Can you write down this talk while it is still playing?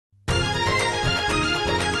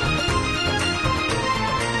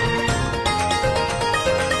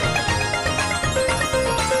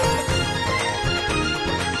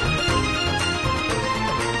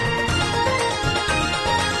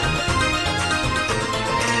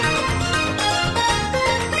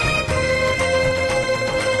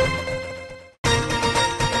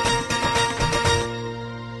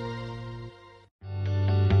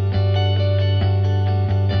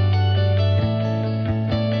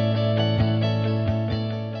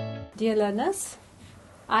Dear learners,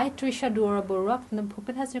 I, Trisha, Duwarah, Baruah from the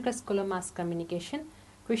Bhupen Hazarika School of Mass Communication,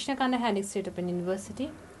 Krishna, Kanta, Handiqui State Open University,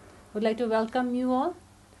 would like to welcome you all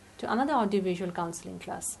to another audiovisual counseling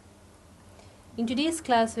class. In today's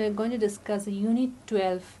class, we are going to discuss Unit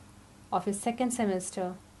 12 of a second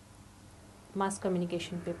semester mass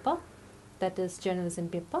communication paper, that is journalism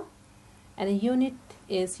paper, and the unit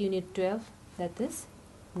is Unit 12, that is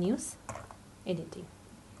news editing.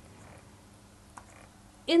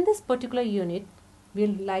 In this particular unit, we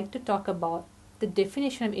would like to talk about the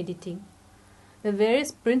definition of editing, the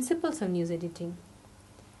various principles of news editing,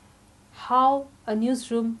 how a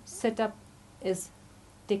newsroom setup is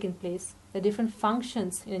taken place, the different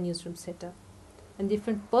functions in a newsroom setup, and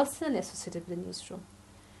different personnel associated with the newsroom,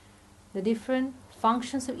 the different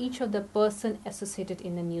functions of each of the person associated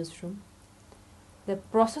in a newsroom, the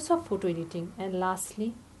process of photo editing, and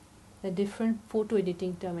lastly, the different photo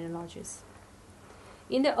editing terminologies.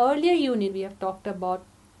 In the earlier unit, we have talked about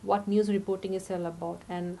what news reporting is all about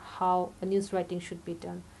and how a news writing should be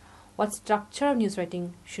done, what structure of news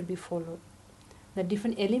writing should be followed, the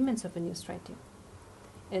different elements of a news writing.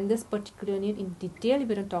 In this particular unit, in detail,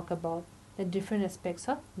 we're going to talk about the different aspects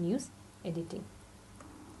of news editing.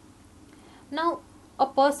 Now, a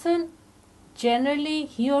person, generally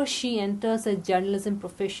he or she enters a journalism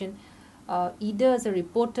profession either as a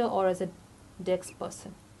reporter or as a desk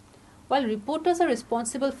person. While reporters are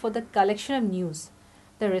responsible for the collection of news,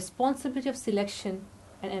 the responsibility of selection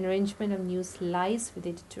and arrangement of news lies with the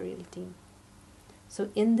editorial team. So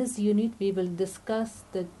in this unit, we will discuss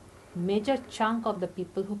the major chunk of the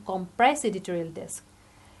people who comprise the editorial desk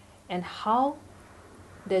and how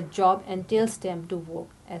their job entails them to work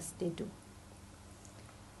as they do.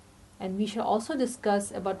 And we shall also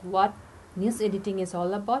discuss about what news editing is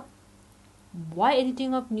all about, why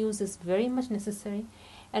editing of news is very much necessary,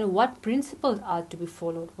 and what principles are to be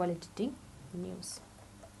followed while editing news.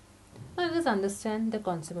 Now let us understand the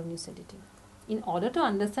concept of news editing. In order to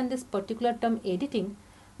understand this particular term editing,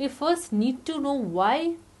 we first need to know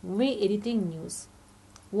why we are editing news,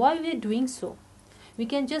 why we are doing so. We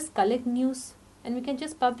can just collect news and we can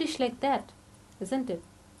just publish like that, isn't it?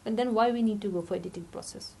 And then why we need to go for editing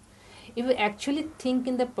process? If you actually think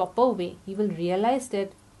in the proper way, you will realize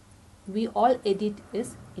that we all edit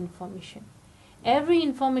is information. Every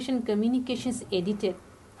information communication is edited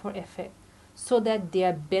for effect so that they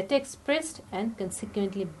are better expressed and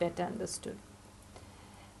consequently better understood.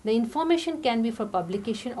 The information can be for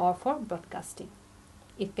publication or for broadcasting.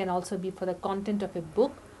 It can also be for the content of a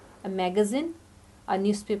book, a magazine, a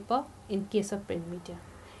newspaper in case of print media.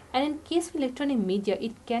 And in case of electronic media,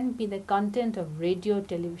 it can be the content of radio,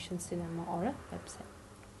 television, cinema, or a website.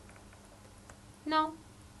 Now,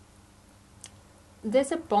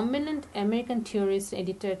 there's a prominent American theorist,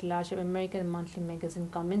 editor at large of American monthly magazine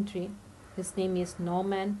Commentary. His name is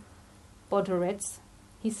Norman Podhoretz.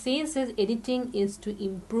 He says that editing is to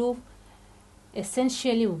improve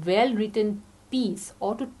essentially well-written piece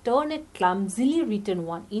or to turn a clumsily written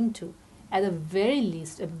one into, at the very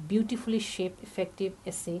least, a beautifully shaped, effective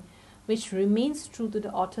essay which remains true to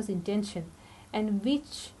the author's intention and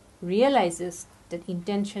which realizes that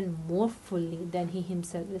intention more fully than he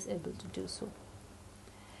himself is able to do so.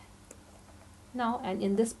 Now, and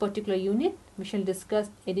in this particular unit, we shall discuss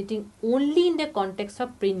editing only in the context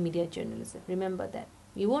of print media journalism. Remember that.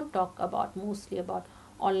 We won't talk about mostly about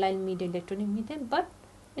online media, electronic media, but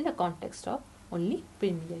in the context of only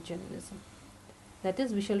print media journalism. That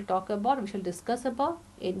is, we shall discuss about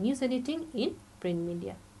news editing in print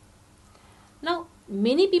media. Now,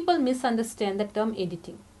 many people misunderstand the term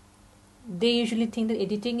editing. They usually think that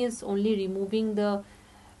editing is only removing the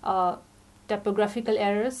typographical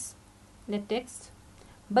errors in a text,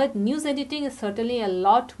 but news editing is certainly a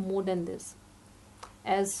lot more than this.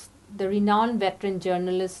 As the renowned veteran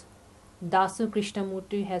journalist Dasu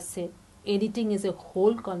Krishnamurti has said, editing is a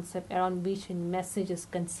whole concept around which a message is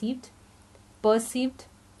conceived, perceived,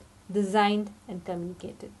 designed, and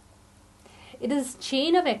communicated. It is a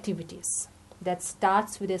chain of activities that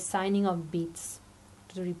starts with the assigning of beats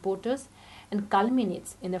to the reporters and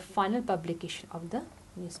culminates in the final publication of the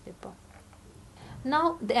newspaper.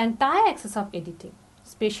 Now, the entire access of editing,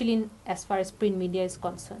 especially as far as print media is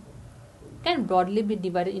concerned, can broadly be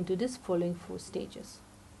divided into these following 4 stages.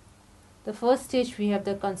 The first stage, we have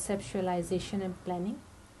the conceptualization and planning.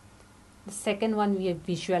 The second one, we have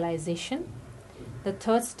visualization. The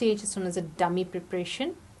third stage is known as a dummy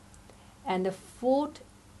preparation. And the fourth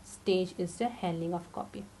stage is the handling of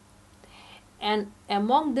copy. And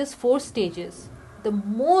among these 4 stages, the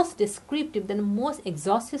most descriptive, the most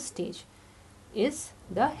exhaustive stage is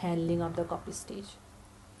the handling of the copy stage.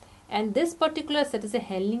 And this particular set is a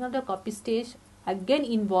handling of the copy stage again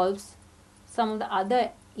involves some of the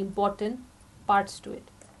other important parts to it.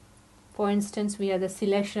 For instance, we have the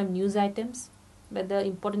selection of news items, where the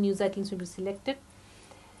important news items will be selected.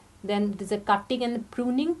 Then there is a cutting and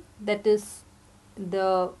pruning, that is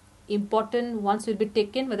the important ones will be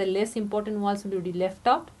taken, but the less important ones will be left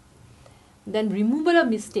out. Then removal of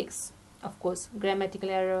mistakes, of course, grammatical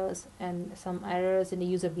errors and some errors in the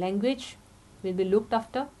use of language will be looked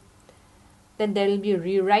after. Then there will be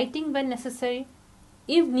rewriting when necessary.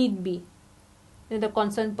 If need be, then the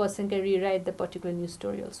concerned person can rewrite the particular news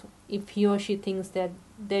story also. If he or she thinks that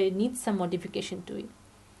there needs some modification to it,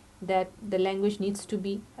 that the language needs to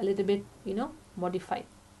be a little bit, modified,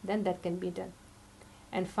 then that can be done.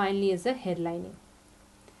 And finally is the headlining.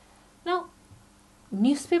 Now,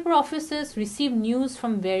 newspaper offices receive news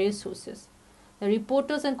from various sources. The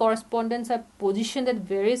reporters and correspondents are positioned at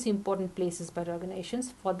various important places by the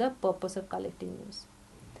organizations for the purpose of collecting news.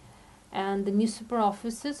 And the newspaper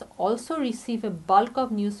offices also receive a bulk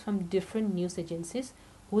of news from different news agencies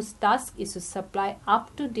whose task is to supply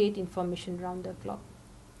up-to-date information around the clock.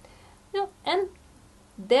 And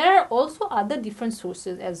there are also other different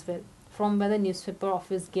sources as well from where the newspaper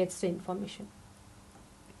office gets the information.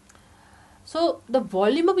 So the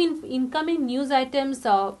volume of incoming news items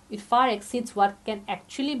it far exceeds what can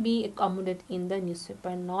actually be accommodated in the newspaper,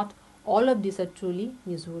 and not all of these are truly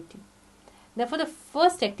newsworthy. Therefore, the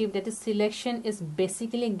first activity, that is selection, is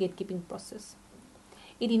basically a gatekeeping process.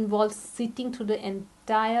 It involves sifting through the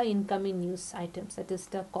entire incoming news items, that is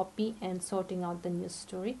the copy, and sorting out the news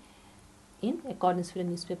story in accordance with the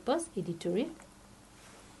newspaper's editorial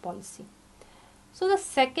policy. So the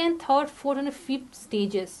second, third, fourth and fifth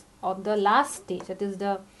stages of the last stage, that is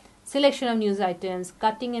the selection of news items,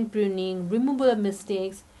 cutting and pruning, removal of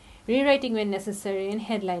mistakes, rewriting when necessary, and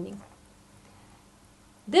headlining.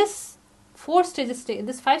 These five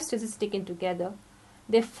stages taken together,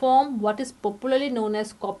 they form what is popularly known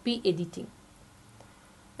as copy editing.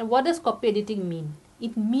 And what does copy editing mean?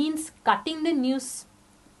 It means cutting the news,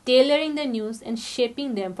 tailoring the news, and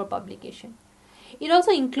shaping them for publication. It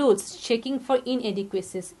also includes checking for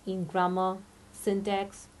inadequacies in grammar,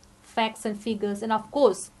 syntax, facts and figures, and of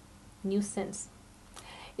course, news sense.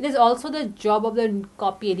 It is also the job of the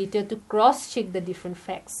copy editor to cross-check the different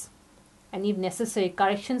facts. And if necessary,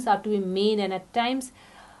 corrections are to be made, and at times,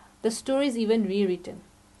 the story is even rewritten.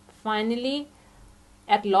 Finally,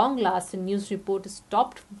 at long last, a news report is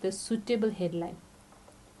topped with a suitable headline.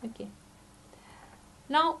 Okay.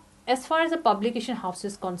 Now, as far as the publication house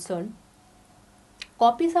is concerned,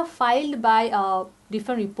 copies are filed by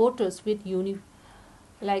different reporters with uniform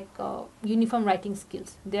writing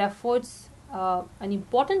skills. Therefore, it's an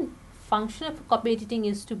important function of copy editing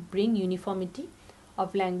is to bring uniformity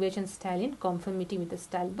of language and style in conformity with the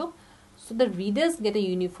style book, so the readers get a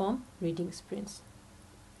uniform reading experience.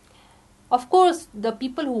 Of course, the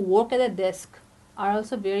people who work at the desk are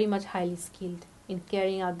also very much highly skilled in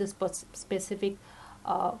carrying out this specific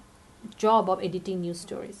job of editing news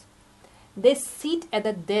stories. They sit at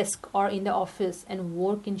the desk or in the office and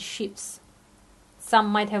work in shifts. Some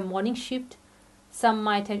might have morning shift, some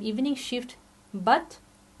might have evening shift, but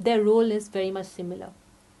their role is very much similar.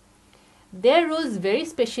 Their role is very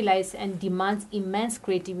specialized and demands immense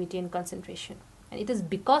creativity and concentration. And it is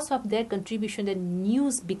because of their contribution that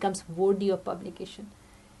news becomes worthy of publication.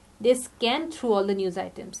 They scan through all the news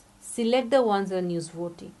items, select the ones that are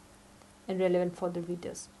newsworthy and relevant for the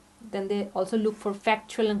readers. Then they also look for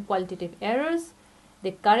factual and qualitative errors.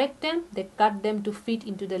 They correct them, they cut them to fit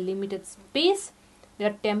into the limited space. They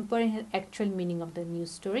are tempering the actual meaning of the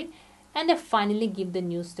news story, and they finally give the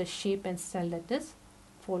news the shape and style that is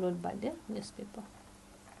followed by the newspaper.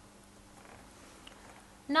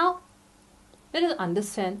 Now, let us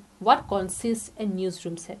understand what consists a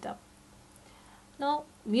newsroom setup. Now,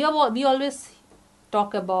 we always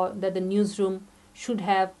talk about that the newsroom should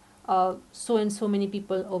have so and so many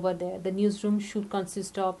people over there. The newsroom should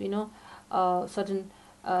consist of certain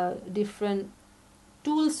different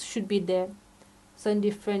tools should be there. Certain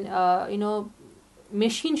different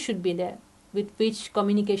machines should be there with which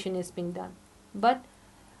communication is being done. But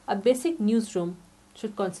a basic newsroom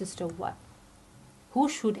should consist of what? Who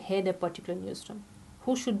should head a particular newsroom?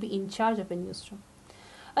 Who should be in charge of a newsroom?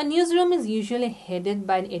 A newsroom is usually headed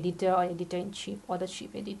by an editor or editor-in-chief or the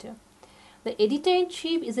chief editor. The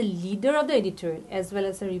editor-in-chief is a leader of the editorial as well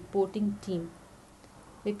as a reporting team,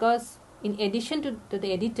 because in addition to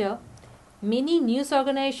the editor, many news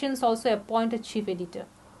organizations also appoint a chief editor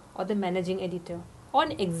or the managing editor or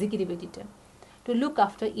an executive editor to look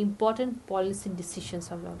after important policy decisions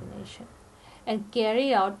of the organization and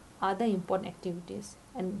carry out other important activities,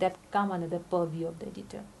 and that come under the purview of the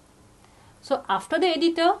editor. So after the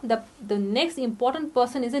editor, the next important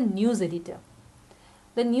person is a news editor.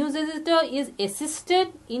 The news editor is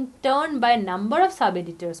assisted in turn by a number of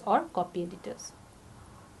sub-editors or copy editors.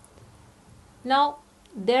 Now,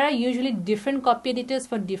 there are usually different copy editors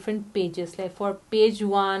for different pages. Like for page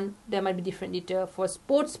 1, there might be different editor. For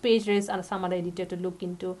sports page, there is some other editor to look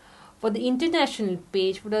into. For the international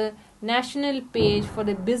page, for the national page, for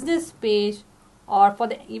the business page, or for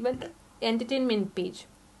the even the entertainment page,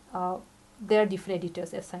 there are different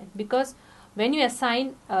editors assigned. Because when you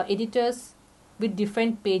assign editors with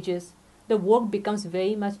different pages, the work becomes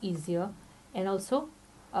very much easier, and also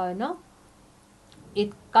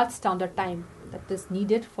it cuts down the time that is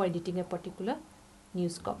needed for editing a particular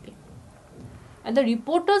news copy. And the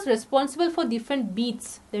reporters responsible for different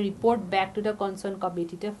beats, they report back to the concerned copy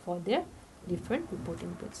editor for their different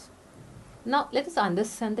reporting bits. Now let us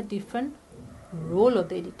understand the different role of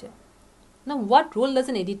the editor. Now, what role does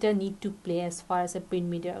an editor need to play as far as a print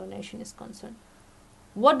media organization is concerned?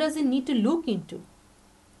 What does it need to look into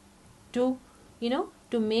to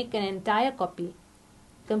make an entire copy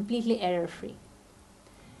completely error-free?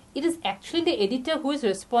 It is actually the editor who is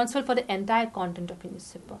responsible for the entire content of a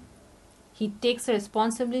newspaper. He takes the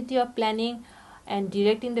responsibility of planning and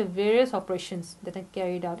directing the various operations that are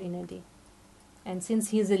carried out in a day. And since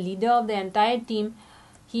he is the leader of the entire team,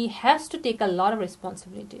 he has to take a lot of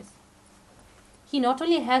responsibilities. He not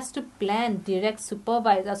only has to plan, direct,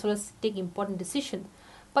 supervise, as well as take important decisions,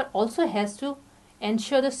 but also has to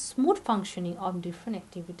ensure the smooth functioning of different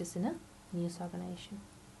activities in a news organization.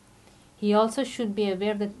 He also should be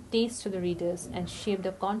aware of the taste of the readers and shape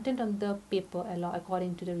the content of the paper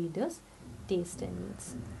according to the readers' taste and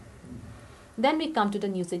needs. Then we come to the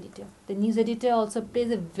news editor. The news editor also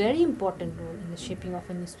plays a very important role in the shaping of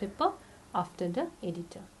a newspaper after the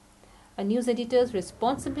editor. A news editor's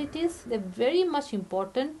responsibilities, they're very much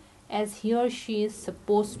important, as he or she is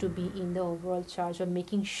supposed to be in the overall charge of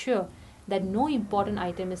making sure that no important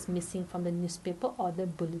item is missing from the newspaper or the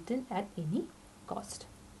bulletin at any cost.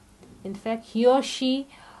 In fact, he or she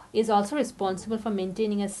is also responsible for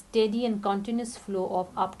maintaining a steady and continuous flow of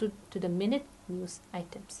up to the minute news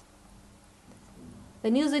items. The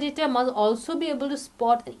news editor must also be able to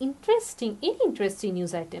spot any interesting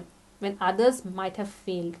news item when others might have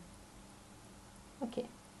failed. Okay,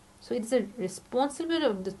 so it's a responsibility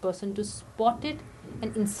of this person to spot it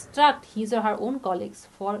and instruct his or her own colleagues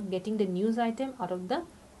for getting the news item out of the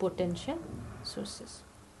potential sources.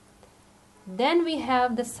 Then we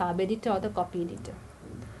have the sub-editor or the copy editor.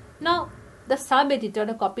 Now, the sub-editor,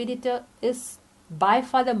 the copy editor, is by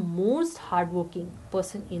far the most hardworking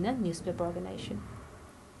person in a newspaper organization.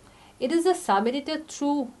 It is the sub-editor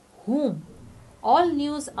through whom all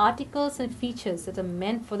news articles and features that are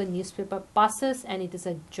meant for the newspaper passes, and it is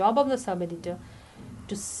a job of the sub-editor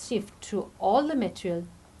to sift through all the material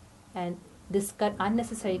and discard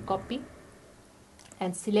unnecessary copy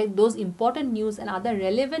and select those important news and other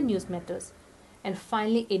relevant news matters, and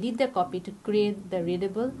finally edit the copy to create the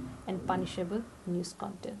readable and punishable news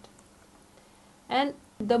content. And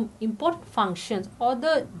the important functions or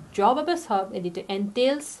the job of a sub-editor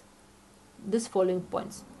entails this following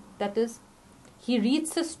points. That is, he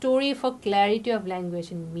reads the story for clarity of language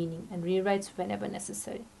and meaning and rewrites whenever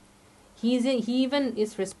necessary. He even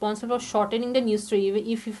is responsible for shortening the news story even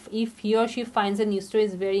if he or she finds the news story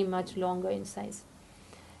is very much longer in size.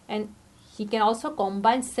 And he can also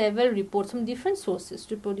combine several reports from different sources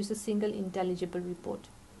to produce a single intelligible report.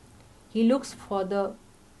 He looks for the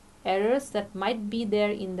errors that might be there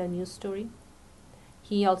in the news story.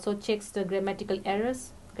 He also checks the grammatical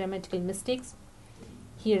errors, grammatical mistakes.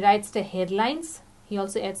 He writes the headlines. He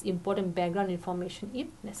also adds important background information if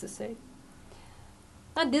necessary.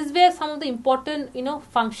 Now, these were some of the important,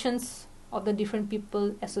 functions of the different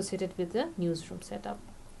people associated with the newsroom setup.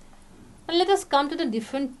 And let us come to the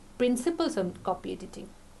different principles of copy editing.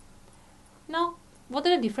 Now, what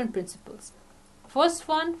are the different principles? First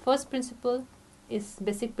principle is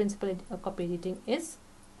basic principle of copy editing is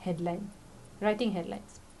writing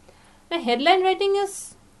headlines. Now, headline writing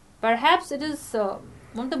is perhaps it is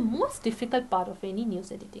one of the most difficult part of any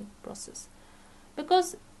news editing process,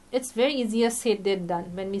 because it's very easier said than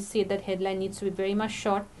done. When we say that headline needs to be very much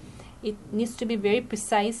short, it needs to be very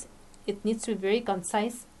precise, it needs to be very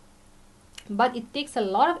concise, but it takes a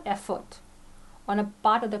lot of effort on a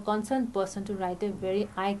part of the concerned person to write a very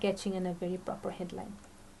eye-catching and a very proper headline.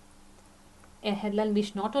 A headline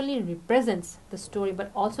which not only represents the story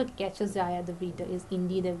but also catches the eye of the reader is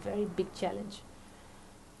indeed a very big challenge.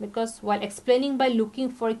 Because while explaining by looking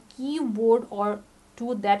for a key word or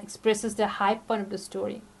two that expresses the high point of the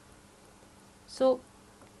story, So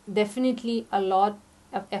definitely a lot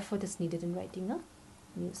of effort is needed in writing a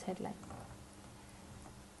news headline.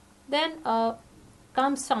 Then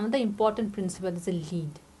comes some of the important principle, is a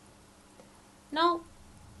lead. Now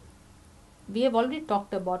we have already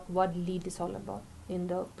talked about what lead is all about in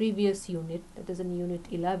the previous unit, that is in unit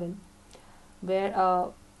 11,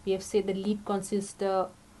 where we have said the lead consists the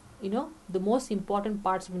most important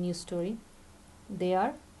parts of a news story. They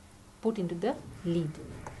are put into the lead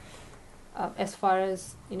as far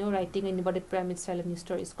as writing an inverted pyramid style of news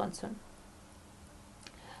story is concerned.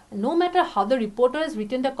 No matter how the reporter has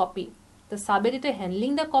written the copy, the sub-editor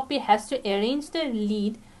handling the copy has to arrange the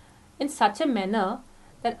lead in such a manner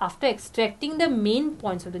that after extracting the main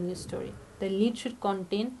points of the news story, the lead should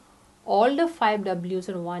contain all the 5 W's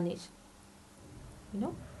and 1 H,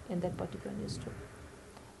 in that particular news story.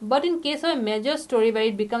 But in case of a major story where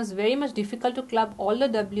it becomes very much difficult to club all the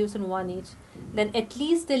W's and 1 H, then at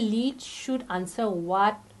least the lead should answer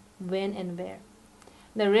what, when and where.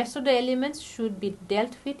 The rest of the elements should be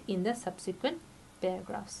dealt with in the subsequent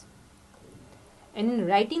paragraphs. And in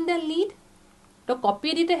writing the lead, the copy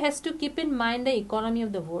editor has to keep in mind the economy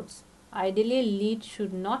of the words. Ideally, a lead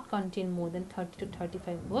should not contain more than 30 to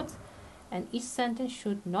 35 words, and each sentence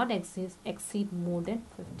should not exceed more than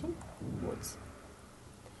 15 words.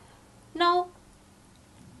 Now,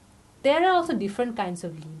 there are also different kinds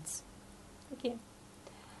of leads. Okay.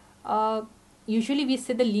 Usually we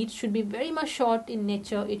say the lead should be very much short in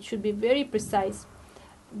nature, it should be very precise.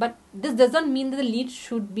 But this doesn't mean that the lead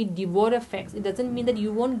should be devoid of facts. It doesn't mean that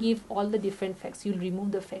you won't give all the different facts, you'll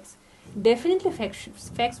remove the facts. Definitely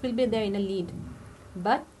facts will be there in a lead,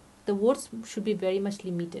 but the words should be very much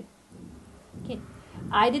limited. Okay.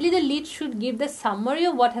 Ideally, the lead should give the summary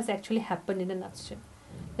of what has actually happened in a nutshell.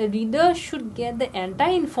 The reader should get the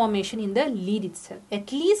entire information in the lead itself,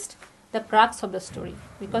 at least the crux of the story,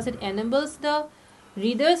 because it enables the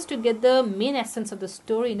readers to get the main essence of the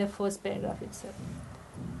story in the first paragraph itself.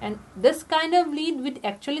 And this kind of lead which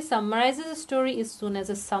actually summarizes the story is known as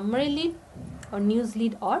a summary lead or news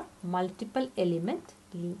lead or multiple element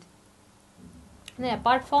lead. And then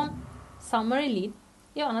apart from summary lead,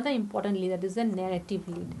 you have another important lead, that is the narrative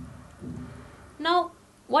lead. Now,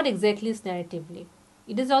 what exactly is narrative lead?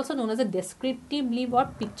 It is also known as a descriptive lead or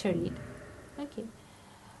picture lead. Okay.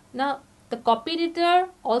 Now, the copy editor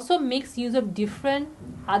also makes use of different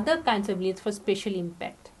other kinds of leads for special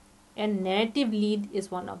impact, and narrative lead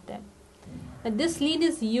is one of them. Now, this lead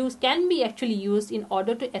can be actually used in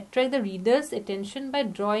order to attract the reader's attention by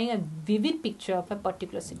drawing a vivid picture of a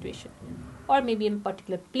particular situation, or maybe a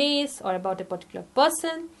particular place, or about a particular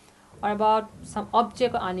person, or about some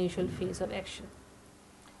object or unusual phase of action.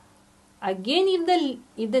 Again, if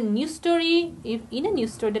in a news story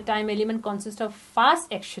the time element consists of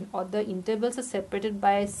fast action or the intervals are separated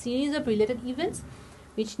by a series of related events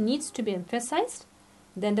which needs to be emphasized,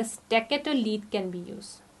 then the staccato lead can be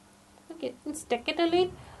used. Okay, in staccato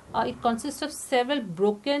lead, it consists of several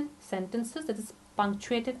broken sentences that is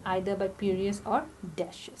punctuated either by periods or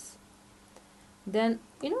dashes. Then,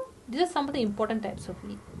 these are some of the important types of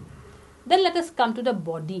lead. Then let us come to the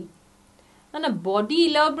body. Now, the body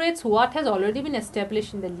elaborates what has already been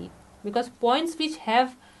established in the lead, because points which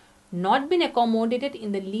have not been accommodated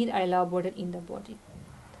in the lead are elaborated in the body.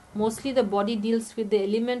 Mostly the body deals with the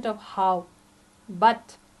element of how,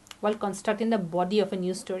 but while constructing the body of a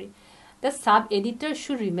news story, the sub-editor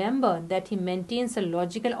should remember that he maintains a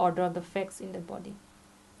logical order of the facts in the body.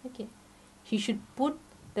 Okay, he should put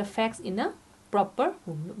the facts in a proper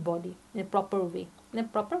body, in a proper way, in a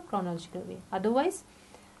proper chronological way. Otherwise,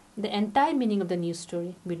 the entire meaning of the news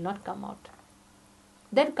story will not come out.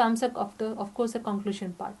 Then comes, of course, the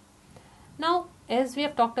conclusion part. Now, as we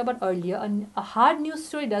have talked about earlier, a hard news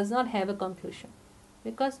story does not have a conclusion,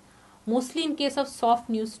 because mostly in case of soft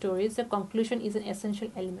news stories, the conclusion is an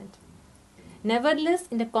essential element. Nevertheless,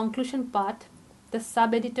 in the conclusion part, the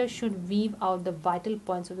sub-editor should weave out the vital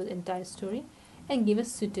points of the entire story and give a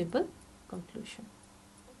suitable conclusion.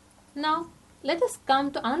 Now, let us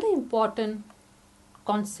come to another important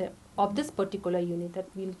concept of this particular unit that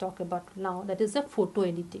we will talk about now, that is the photo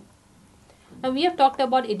editing. Now, we have talked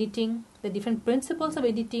about editing, the different principles of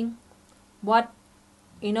editing, what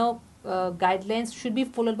guidelines should be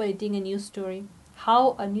followed by editing a news story,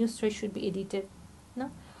 how a news story should be edited,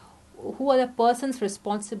 who are the persons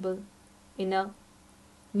responsible in a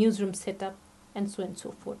newsroom setup, and so on and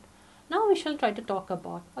so forth. Now we shall try to talk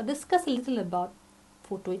about or discuss a little about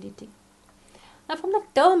photo editing. Now, from the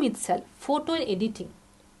term itself, photo editing,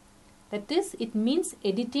 that is, it means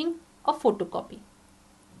editing a photocopy.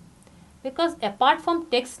 Because apart from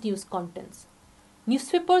text news contents,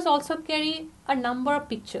 Newspapers also carry a number of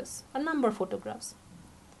pictures, a number of photographs.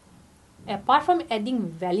 Apart from adding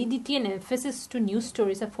validity and emphasis to news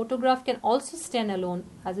stories, a photograph can also stand alone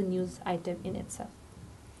as a news item in itself.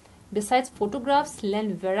 Besides, photographs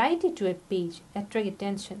lend variety to a page, attract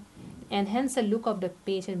attention, enhance the look of the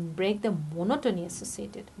page, and break the monotony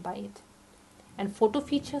associated by it. And photo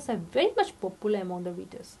features are very much popular among the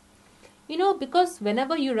readers. Because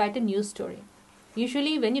whenever you write a news story,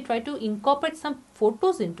 usually when you try to incorporate some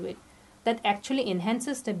photos into it, that actually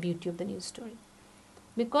enhances the beauty of the news story.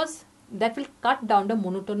 Because that will cut down the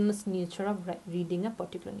monotonous nature of reading a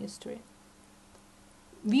particular news story.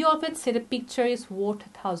 We always say the picture is worth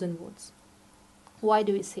 1,000 words. Why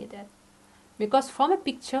do we say that? Because from a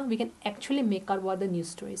picture, we can actually make out what the news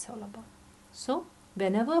story is all about. So,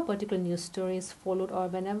 whenever a particular news story is followed, or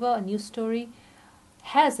whenever a news story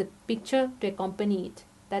has a picture to accompany it,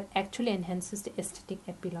 that actually enhances the aesthetic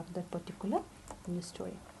appeal of that particular news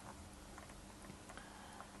story.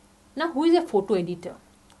 Now, who is a photo editor?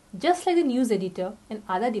 Just like the news editor and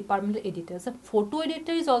other departmental editors, a photo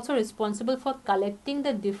editor is also responsible for collecting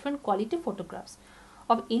the different quality photographs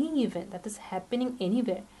of any event that is happening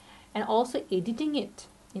anywhere, and also editing it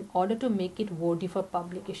in order to make it worthy for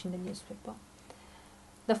publication in the newspaper.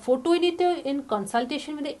 The photo editor, in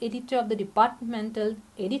consultation with the editor of the departmental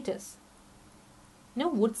editors,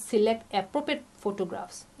 would select appropriate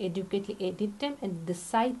photographs, adequately edit them, and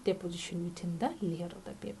decide their position within the layer of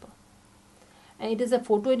the paper. And it is a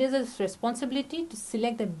photo editor's responsibility to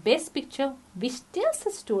select the best picture which tells the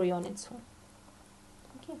story on its own.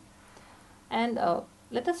 Okay. And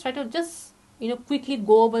let us try to just quickly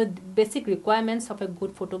go over the basic requirements of a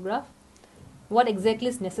good photograph. What exactly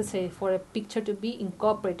is necessary for a picture to be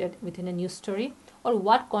incorporated within a news story, or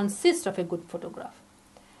what consists of a good photograph.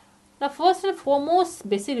 Now, first and foremost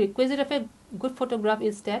basic requisite of a good photograph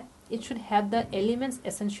is that it should have the elements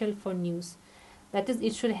essential for news. That is,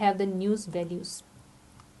 it should have the news values.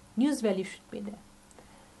 News value should be there.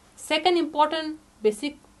 Second important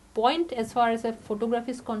basic point as far as a photograph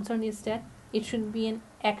is concerned is that it should be an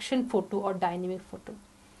action photo or dynamic photo.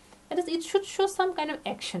 That is, it should show some kind of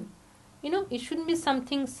action. It shouldn't be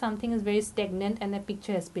something is very stagnant and a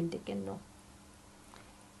picture has been taken.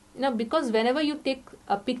 No. Because whenever you take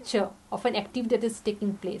a picture of an activity that is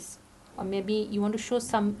taking place, or maybe you want to show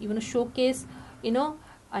showcase,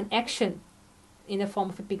 an action in the form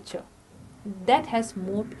of a picture, that has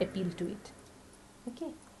more appeal to it.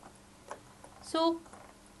 Okay. So,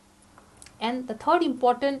 and the third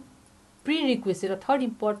important prerequisite or third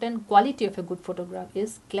important quality of a good photograph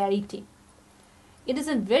is clarity. It is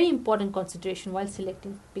a very important consideration while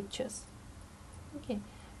selecting pictures. Okay,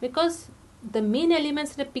 because the main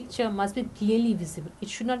elements in the picture must be clearly visible. It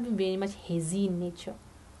should not be very much hazy in nature.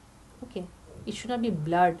 Okay, it should not be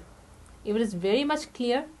blurred. If it is very much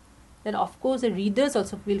clear, then of course the readers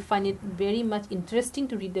also will find it very much interesting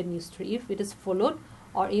to read the news story if it is followed,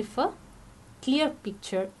 or if a clear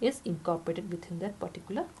picture is incorporated within that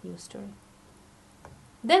particular news story.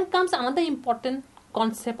 Then comes another important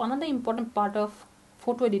concept, another important part of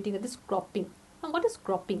photo editing, that is cropping. Now, what is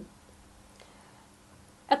cropping?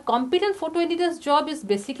 A competent photo editor's job is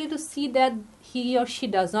basically to see that he or she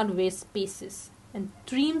does not waste spaces and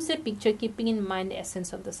trims a picture keeping in mind the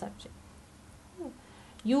essence of the subject.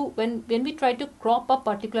 When we try to crop a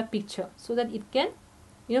particular picture so that it can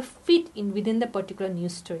fit in within the particular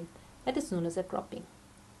news story, that is known as a cropping.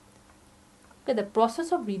 Okay, the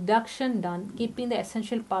process of reduction done keeping the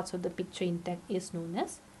essential parts of the picture intact is known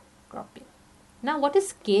as cropping. Now, what is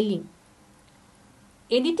scaling?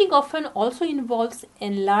 Editing often also involves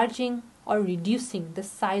enlarging or reducing the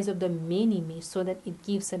size of the main image so that it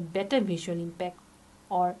gives a better visual impact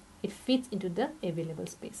or it fits into the available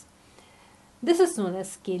space. This is known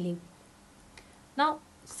as scaling. Now,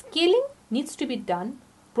 scaling needs to be done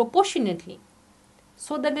proportionately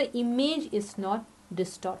so that the image is not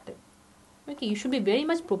distorted. Okay, you should be very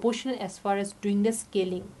much proportional as far as doing the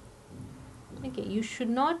scaling. Okay, you should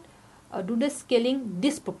not do the scaling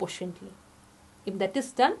disproportionately. If that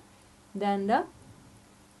is done, then the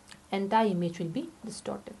entire image will be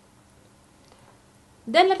distorted.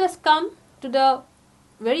 Then let us come to the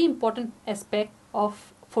very important aspect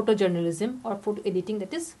of photojournalism or photo editing,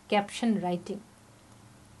 that is caption writing.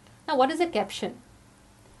 Now, what is a caption?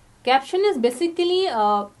 Caption is basically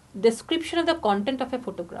a description of the content of a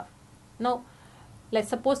photograph. Now, let's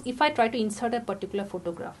suppose if I try to insert a particular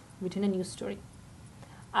photograph within a news story,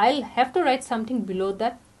 I'll have to write something below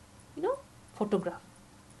that, photograph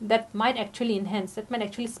that might actually enhance, that might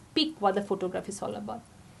actually speak what the photograph is all about.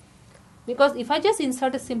 Because if I just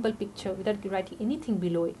insert a simple picture without writing anything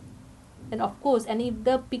below it, then of course, and if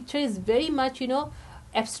the picture is very much,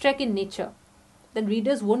 abstract in nature, then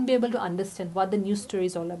readers won't be able to understand what the news story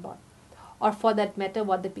is all about, or for that matter,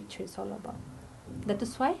 what the picture is all about. That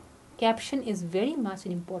is why caption is very much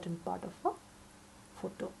an important part of a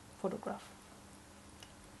photograph.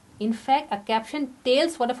 In fact, a caption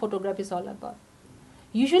tells what a photograph is all about.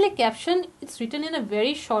 Usually caption, it's written in a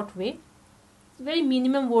very short way, very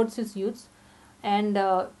minimum words is used, and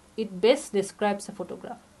it best describes a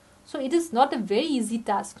photograph. So it is not a very easy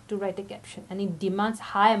task to write a caption, and it demands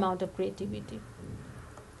high amount of creativity.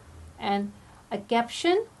 And a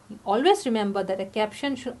caption, always remember that a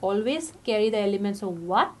caption should always carry the elements of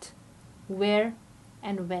what, where,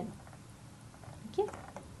 and when. Okay.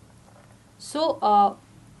 So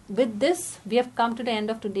with this, we have come to the end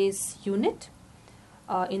of today's unit.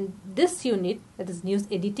 In this unit, that is news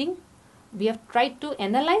editing, we have tried to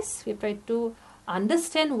analyze, we have tried to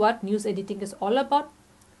understand what news editing is all about,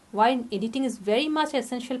 why editing is very much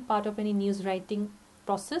essential part of any news writing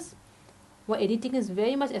process, why editing is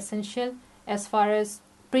very much essential as far as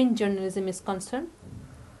print journalism is concerned.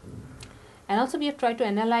 And also we have tried to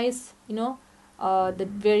analyze, the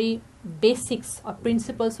very basics or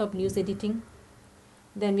principles of news editing.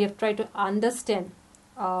 Then we have tried to understand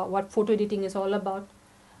what photo editing is all about,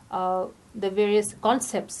 the various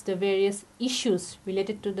concepts, the various issues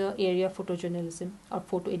related to the area of photojournalism or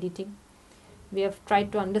photo editing. We have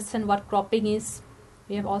tried to understand what cropping is.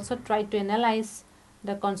 We have also tried to analyze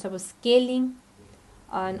the concept of scaling,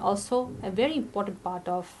 and also a very important part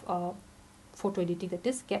of photo editing, that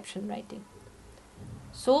is caption writing.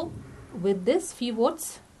 So with this few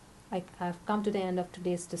words, I have come to the end of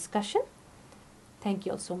today's discussion. Thank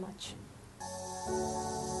you all so much.